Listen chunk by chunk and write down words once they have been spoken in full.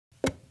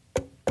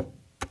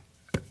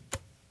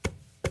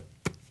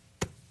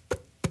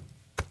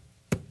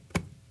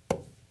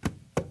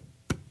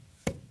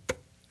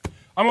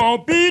I'm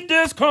gonna beat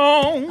this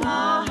cone.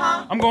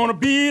 I'm gonna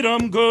beat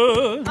him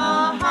good.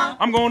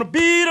 I'm gonna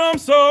beat him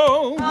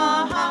so.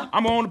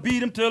 I'm gonna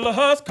beat him till the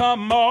husk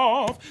come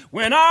off.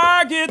 When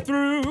I get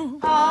through,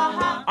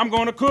 I'm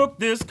gonna cook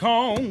this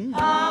cone.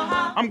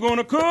 I'm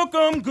gonna cook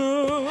them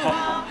good.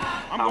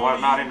 I was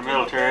not in the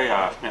military.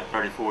 I spent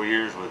 34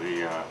 years with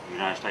the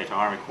United States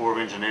Army Corps of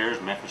Engineers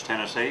in Memphis,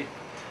 Tennessee.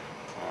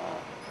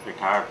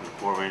 Retired from the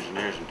Corps of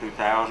Engineers in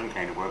 2000,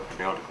 came to work for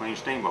Delta Queen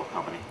Steamboat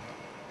Company.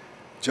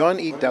 John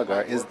E.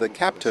 Duggar is the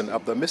captain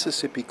of the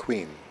Mississippi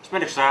Queen. It's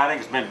been exciting,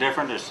 it's been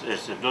different. It's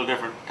a little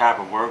different type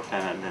of work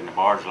than the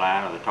barge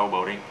line or the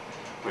towboating,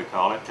 we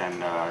call it. And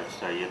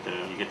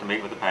you get to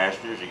meet with the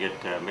passengers, you get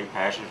to meet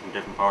passengers from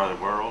different parts of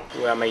the world.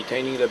 We are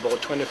maintaining the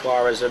boat 24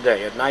 hours a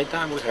day. At night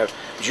time we have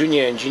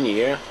junior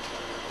engineer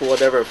who,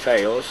 whatever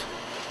fails,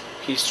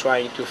 he's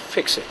trying to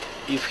fix it.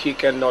 If he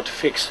cannot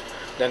fix,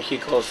 then he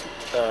calls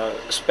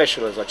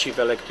specialists, a chief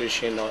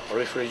electrician or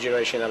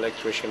refrigeration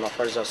electrician or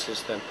first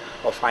assistant,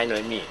 or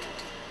finally me.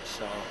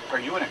 So, are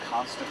you in a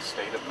constant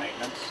state of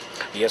maintenance?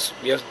 Yes,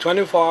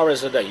 24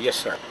 hours a day, yes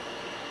sir.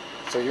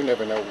 So you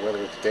never know whether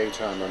it's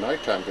daytime or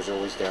nighttime because you're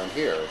always down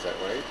here, is that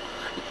right?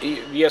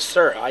 Yes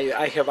sir,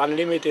 I have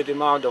unlimited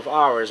amount of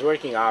hours,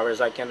 working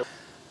hours I can.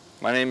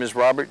 My name is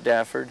Robert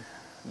Dafford,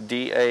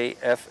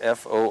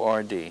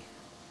 D-A-F-F-O-R-D.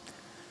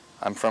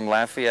 I'm from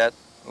Lafayette,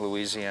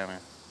 Louisiana.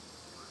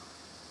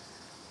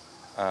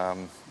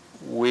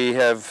 We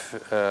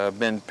have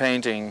been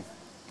painting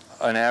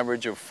an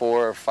average of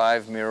 4 or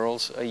 5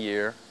 murals a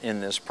year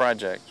in this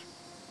project.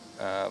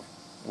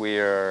 We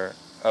are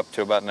up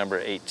to about number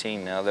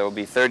 18 now. There will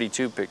be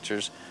 32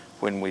 pictures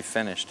when we've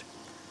finished.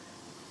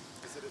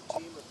 Is it a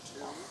team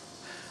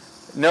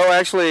of 2? No,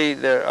 actually,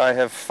 I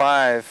have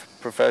 5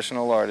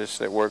 professional artists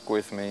that work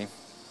with me,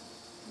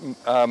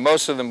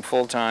 most of them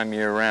full-time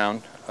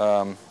year-round.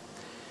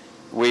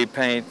 We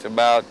paint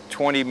about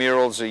 20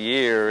 murals a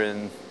year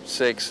in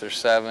 6 or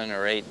 7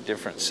 or 8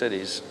 different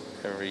cities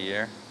every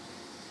year.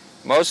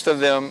 Most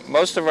of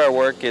our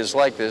work is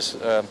like this,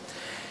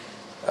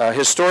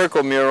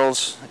 historical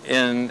murals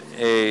in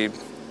a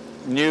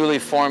newly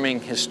forming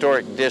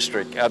historic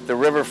district at the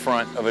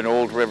riverfront of an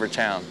old river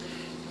town.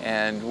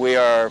 And we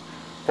are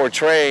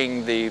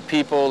portraying the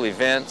people,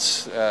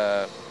 events,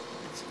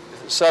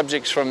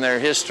 subjects from their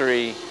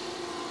history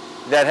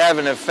that have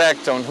an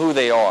effect on who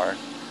they are,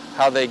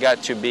 how they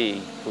got to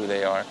be who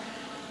they are.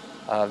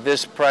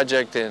 This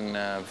project in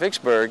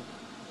Vicksburg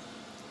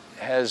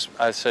has,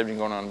 I've said, been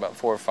going on about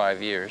 4 or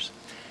 5 years.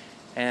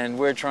 And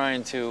we're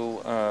trying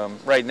to,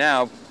 right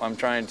now, I'm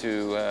trying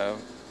to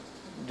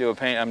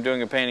I'm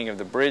doing a painting of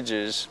the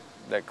bridges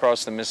that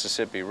cross the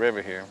Mississippi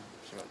River here.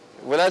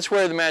 Well, that's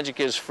where the magic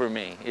is for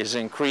me, is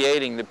in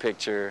creating the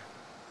picture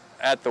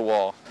at the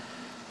wall.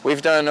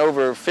 We've done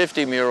over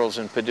 50 murals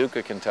in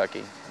Paducah,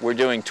 Kentucky. We're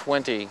doing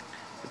 20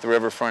 at the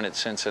riverfront at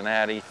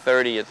Cincinnati,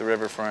 30 at the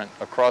riverfront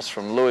across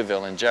from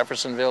Louisville in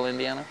Jeffersonville,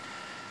 Indiana.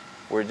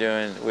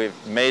 We've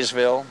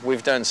Maysville.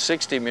 We've done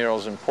 60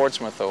 murals in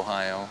Portsmouth,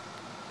 Ohio.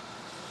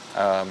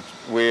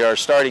 We are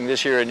starting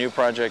this year a new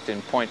project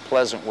in Point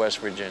Pleasant, West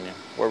Virginia,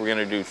 where we're going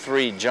to do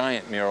 3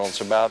 giant murals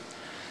about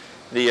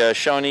the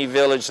Shawnee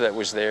village that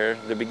was there,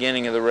 the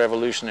beginning of the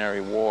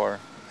Revolutionary War,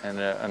 and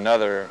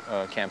another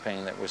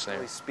campaign that was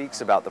there. He speaks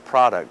about the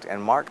product,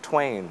 and Mark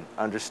Twain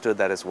understood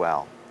that as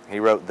well. He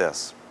wrote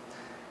this: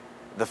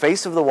 "The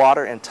face of the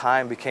water in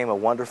time became a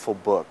wonderful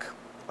book,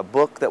 a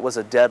book that was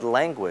a dead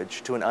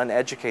language to an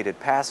uneducated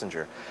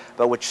passenger,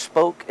 but which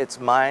spoke its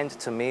mind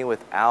to me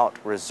without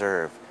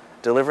reserve,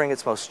 delivering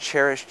its most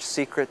cherished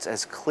secrets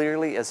as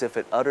clearly as if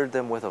it uttered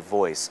them with a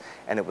voice,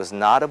 and it was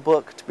not a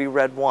book to be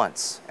read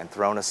once and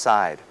thrown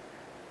aside,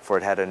 for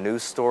it had a new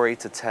story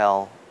to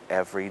tell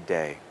every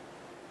day."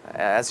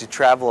 As you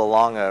travel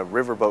along a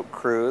riverboat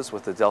cruise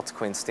with the Delta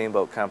Queen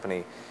Steamboat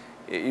Company,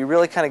 you're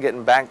really kind of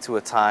getting back to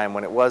a time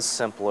when it was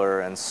simpler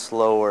and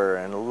slower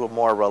and a little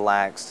more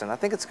relaxed, and I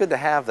think it's good to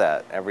have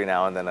that every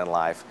now and then in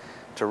life,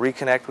 to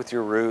reconnect with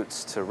your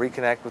roots, to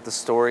reconnect with the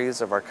stories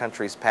of our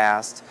country's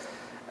past.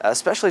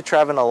 Especially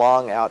traveling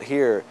along out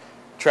here,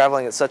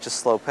 traveling at such a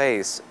slow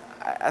pace.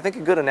 I think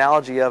a good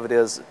analogy of it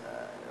is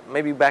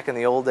maybe back in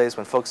the old days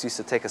when folks used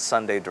to take a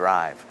Sunday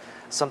drive,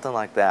 something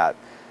like that.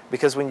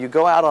 Because when you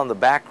go out on the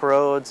back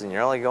roads and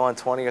you're only going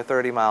 20 or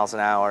 30 miles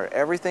an hour,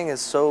 everything is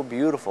so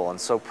beautiful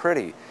and so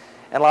pretty.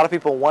 And a lot of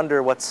people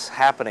wonder what's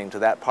happening to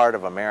that part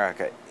of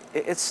America.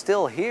 It's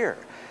still here.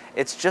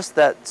 It's just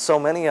that so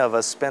many of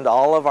us spend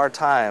all of our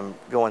time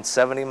going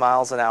 70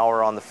 miles an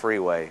hour on the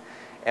freeway.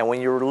 And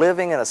when you're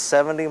living in a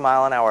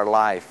 70-mile-an-hour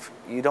life,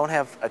 you don't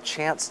have a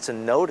chance to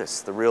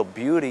notice the real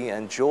beauty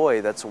and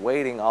joy that's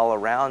waiting all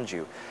around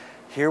you.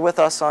 Here with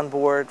us on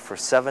board for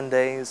 7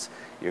 days,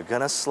 you're going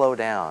to slow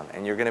down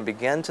and you're going to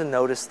begin to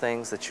notice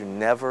things that you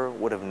never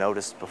would have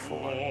noticed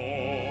before.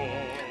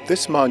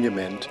 This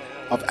monument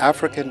of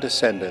African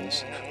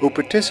descendants who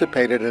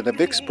participated in the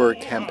Vicksburg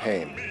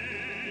campaign.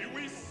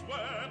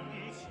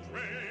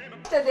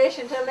 The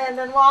addition to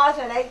Linden was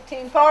in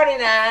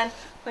 1849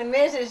 when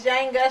Mrs.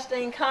 Jane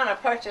Gustine Connor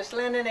purchased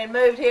Linden and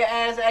moved here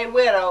as a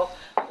widow.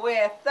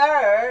 with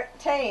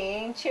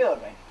 13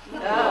 children.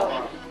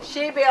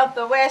 She built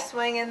the west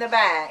wing in the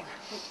back.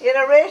 It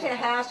originally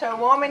housed her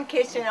warming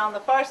kitchen on the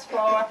first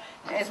floor,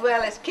 as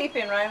well as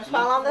keeping rooms,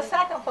 while on the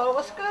second floor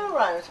was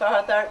schoolrooms for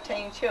her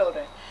 13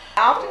 children.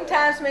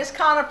 Oftentimes, Miss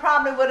Connor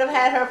probably would have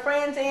had her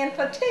friends in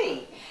for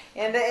tea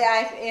in the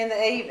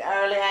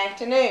early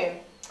afternoon.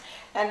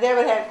 And they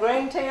would have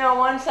green tea on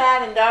one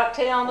side and dark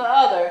tea on the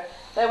other.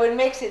 They would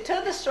mix it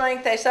to the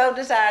strength they so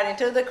desired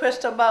into the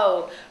crystal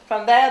bowl.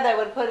 From there, they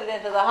would put it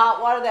into the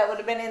hot water that would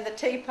have been in the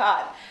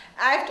teapot,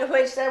 after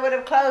which they would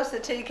have closed the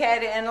tea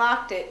caddy and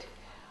locked it,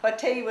 for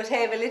tea was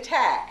heavily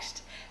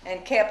taxed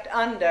and kept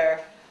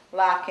under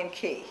lock and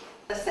key.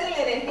 The ceiling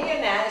in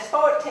here now is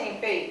 14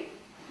 feet.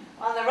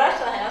 On the rest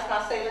of the house,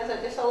 my ceilings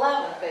are just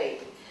 11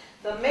 feet.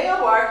 The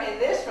millwork in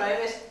this room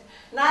is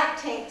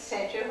 19th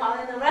century, while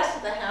in the rest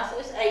of the house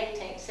it's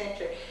 18th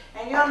century.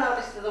 And you'll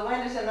notice that the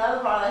windows in the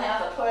other part of the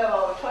house are 12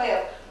 over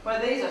 12, where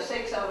these are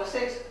 6 over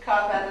 6,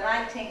 because by the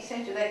 19th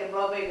century they could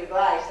blow bigger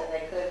glass than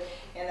they could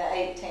in the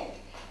 18th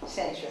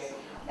century.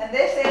 And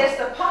this is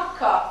the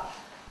punkah,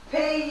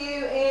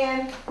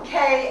 P-U-N-K-A-H,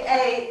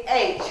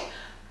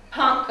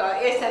 punkah.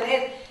 It's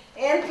an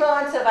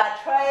influence of our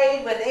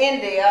trade with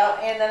India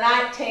in the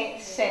 19th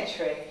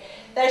century.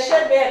 There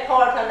should be a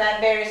cord from that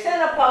very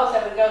center post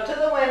that would go to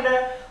the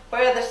window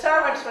where the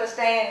servants would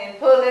stand and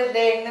pull it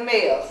during the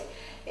meals.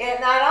 It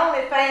not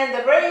only fanned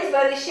the breeze,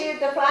 but it shooed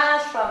the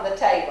flies from the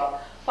table.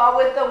 For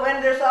with the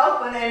windows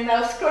open and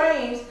no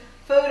screens,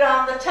 food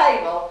on the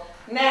table,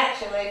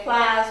 naturally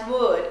flies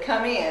would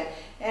come in.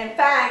 In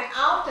fact,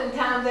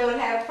 oftentimes they would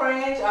have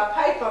fringe or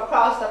paper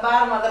across the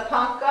bottom of the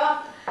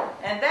punkah,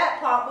 and that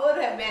part would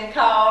have been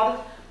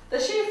called the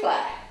shoe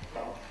fly.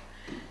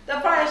 The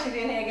furnishings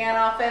in here, again,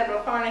 are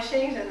federal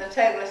furnishings, and the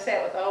table is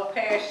set with old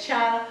Paris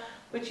china,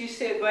 which you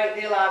see a great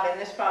deal of in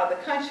this part of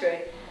the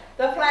country.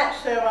 The flat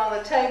serve on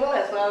the table,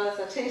 as well as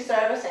the tea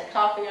service and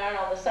coffee urn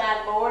on the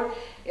sideboard,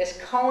 is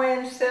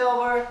coin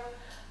silver.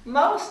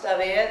 Most of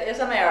it is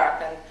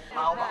American.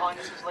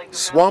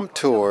 Swamp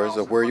tours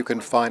are where you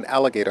can find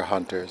alligator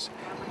hunters.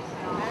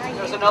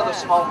 There's another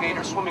small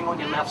gator swimming on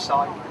your left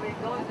side.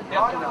 You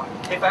have to know.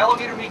 If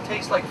alligator meat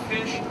tastes like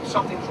fish,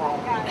 something's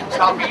wrong.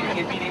 Stop eating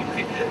it, eating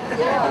fish.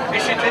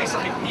 It should taste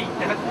like meat,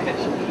 not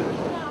fish.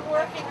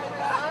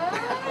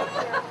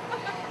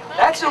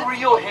 That's a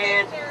real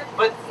head,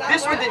 but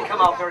this one didn't come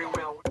out very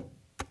well.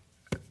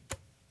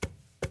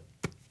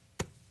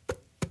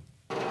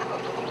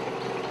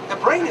 The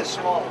brain is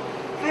small,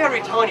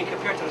 very tiny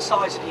compared to the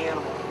size of the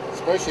animal.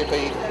 Especially if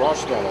they eat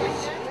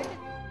marshmallows.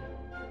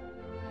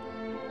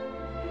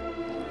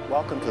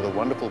 Welcome to the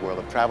wonderful world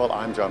of travel.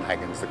 I'm Jon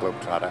Haggins, the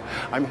GlobeTrotter.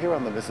 I'm here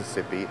on the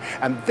Mississippi,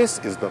 and this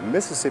is the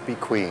Mississippi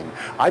Queen.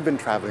 I've been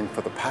traveling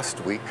for the past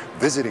week,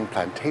 visiting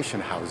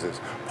plantation houses,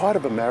 part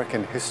of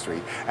American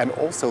history, and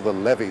also the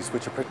levees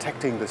which are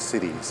protecting the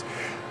cities.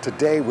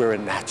 Today we're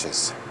in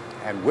Natchez,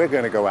 and we're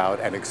going to go out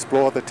and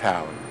explore the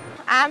town.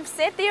 I'm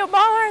Cynthia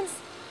Barnes,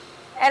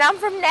 and I'm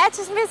from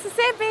Natchez,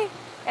 Mississippi,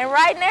 and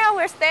right now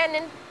we're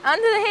standing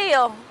under the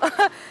hill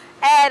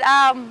at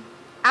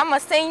I'm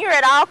a senior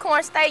at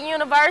Alcorn State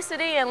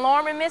University in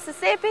Lorman,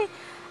 Mississippi.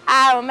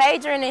 I'm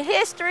majoring in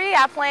history.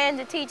 I plan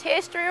to teach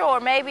history or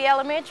maybe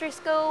elementary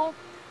school.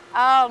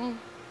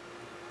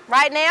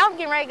 Right now, I'm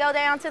getting ready to go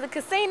down to the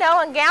casino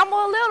and gamble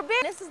a little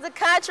bit. This is the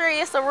country.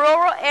 It's a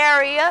rural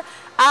area.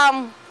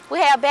 We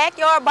have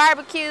backyard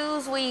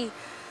barbecues. We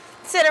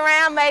sit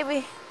around,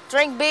 maybe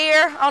drink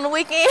beer on the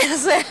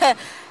weekends.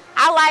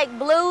 I like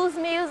blues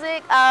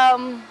music,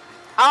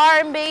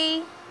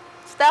 R&B.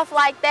 Stuff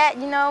like that,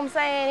 you know what I'm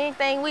saying?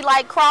 Anything. We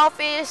like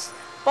crawfish,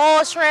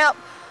 boiled shrimp.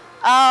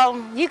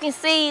 You can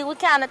see we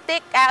kind of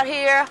thick out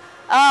here.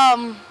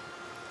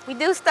 We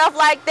do stuff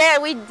like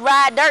that. We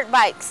ride dirt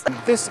bikes.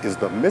 This is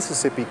the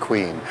Mississippi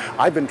Queen.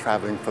 I've been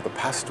traveling for the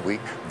past week,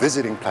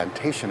 visiting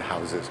plantation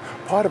houses,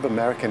 part of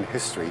American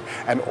history,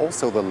 and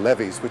also the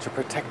levees which are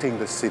protecting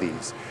the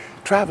cities.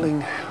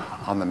 Traveling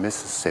on the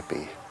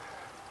Mississippi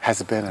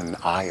has been an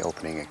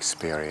eye-opening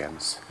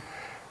experience.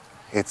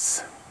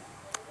 It's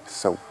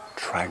so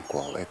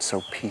tranquil, it's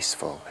so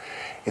peaceful.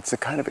 It's the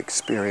kind of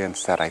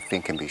experience that I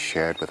think can be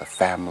shared with a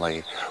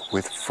family,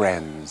 with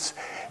friends.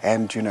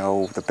 And you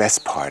know, the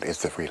best part is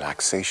the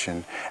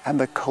relaxation and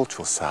the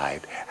cultural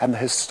side and the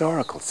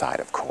historical side,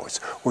 of course,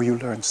 where you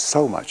learn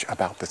so much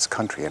about this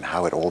country and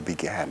how it all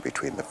began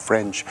between the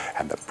French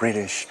and the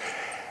British.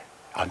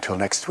 Until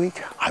next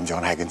week, I'm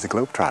Jon Haggins, the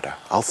GlobeTrotter.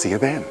 I'll see you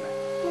then.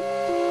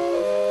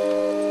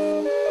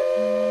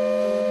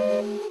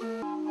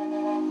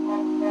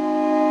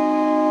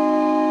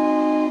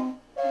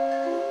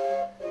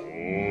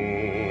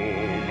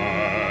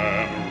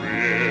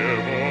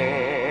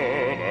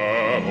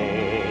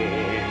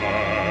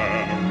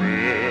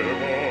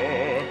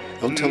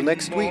 Until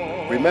next week,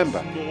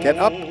 remember, get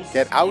up,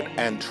 get out,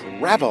 and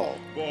travel.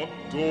 But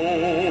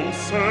don't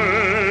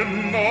say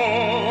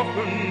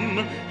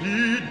nothing,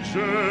 he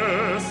just